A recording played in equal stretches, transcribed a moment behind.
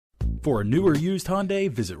For a new or used Hyundai,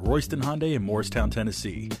 visit Royston Hyundai in Morristown,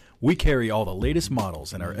 Tennessee. We carry all the latest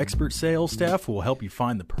models, and our expert sales staff will help you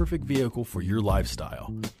find the perfect vehicle for your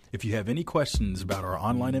lifestyle. If you have any questions about our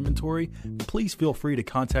online inventory, please feel free to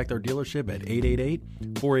contact our dealership at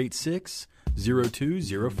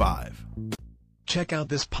 888-486-0205. Check out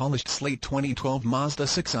this polished slate 2012 Mazda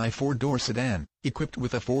 6i 4-door sedan, equipped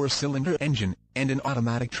with a 4-cylinder engine and an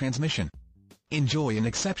automatic transmission. Enjoy an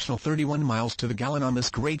exceptional 31 miles to the gallon on this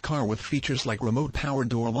great car with features like remote power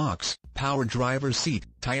door locks, power driver's seat,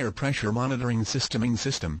 tire pressure monitoring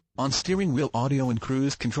system, on-steering wheel audio and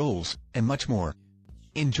cruise controls, and much more.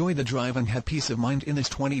 Enjoy the drive and have peace of mind in this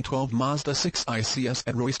 2012 Mazda 6i. See us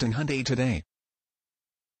at Royston Hyundai today.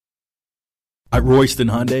 At Royston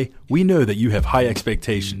Hyundai, we know that you have high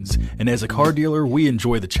expectations, and as a car dealer, we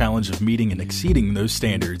enjoy the challenge of meeting and exceeding those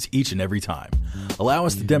standards each and every time. Allow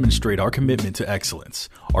us to demonstrate our commitment to excellence.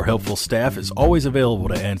 Our helpful staff is always available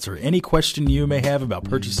to answer any question you may have about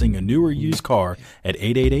purchasing a new or used car at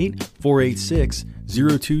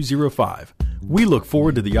 888-486-0205. We look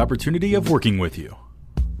forward to the opportunity of working with you.